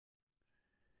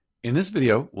In this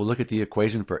video, we'll look at the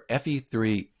equation for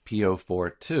Fe3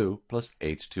 PO4 2 plus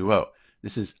H2O.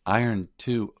 This is iron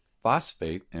 2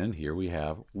 phosphate, and here we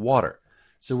have water.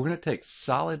 So we're going to take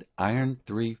solid iron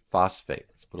 3 phosphate.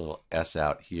 Let's put a little S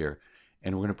out here,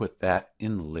 and we're going to put that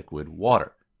in liquid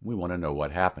water. We want to know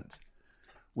what happens.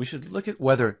 We should look at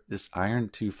whether this iron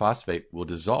 2 phosphate will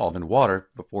dissolve in water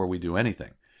before we do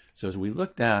anything. So as we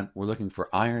look down, we're looking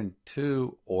for iron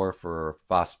 2 or for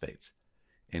phosphates.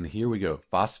 And here we go,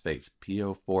 phosphates,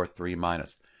 PO4 3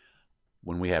 minus.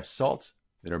 When we have salts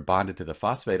that are bonded to the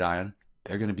phosphate ion,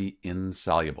 they're going to be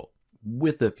insoluble,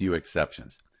 with a few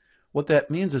exceptions. What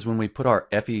that means is when we put our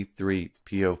Fe3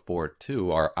 PO4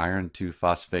 2, our iron 2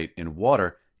 phosphate, in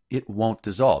water, it won't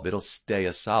dissolve. It'll stay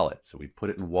a solid. So we put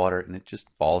it in water and it just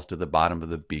falls to the bottom of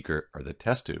the beaker or the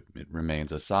test tube. It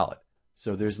remains a solid.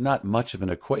 So there's not much of an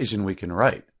equation we can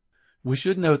write. We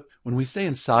should note, when we say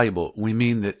insoluble, we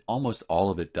mean that almost all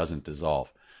of it doesn't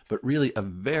dissolve, but really a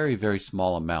very, very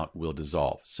small amount will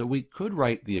dissolve. So we could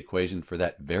write the equation for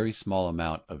that very small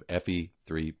amount of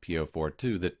Fe3PO4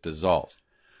 2 that dissolves.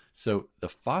 So the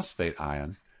phosphate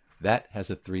ion, that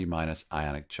has a 3 minus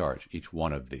ionic charge, each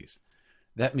one of these.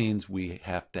 That means we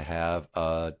have to have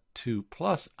a 2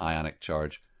 plus ionic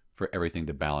charge for everything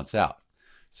to balance out.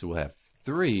 So we'll have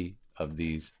 3 of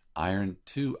these iron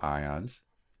 2 ions,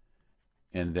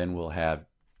 and then we'll have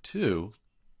 2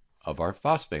 of our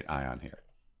phosphate ion here.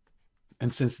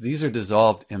 And since these are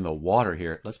dissolved in the water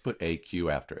here, let's put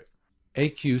AQ after it.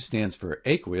 AQ stands for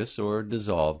aqueous, or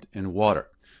dissolved in water.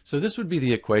 So this would be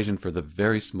the equation for the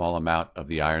very small amount of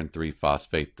the iron 3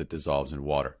 phosphate that dissolves in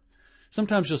water.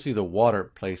 Sometimes you'll see the water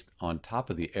placed on top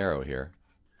of the arrow here,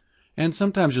 and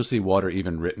sometimes you'll see water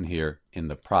even written here in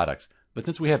the products. But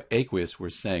since we have aqueous, we're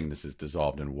saying this is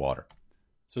dissolved in water.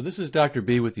 So this is Dr.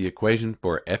 B with the equation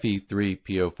for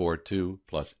Fe3PO4 2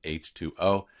 plus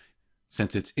H2O.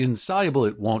 Since it's insoluble,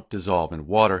 it won't dissolve in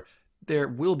water. There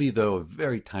will be, though, a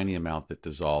very tiny amount that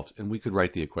dissolves, and we could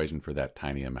write the equation for that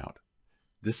tiny amount.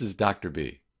 This is Dr.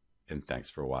 B, and thanks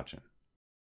for watching.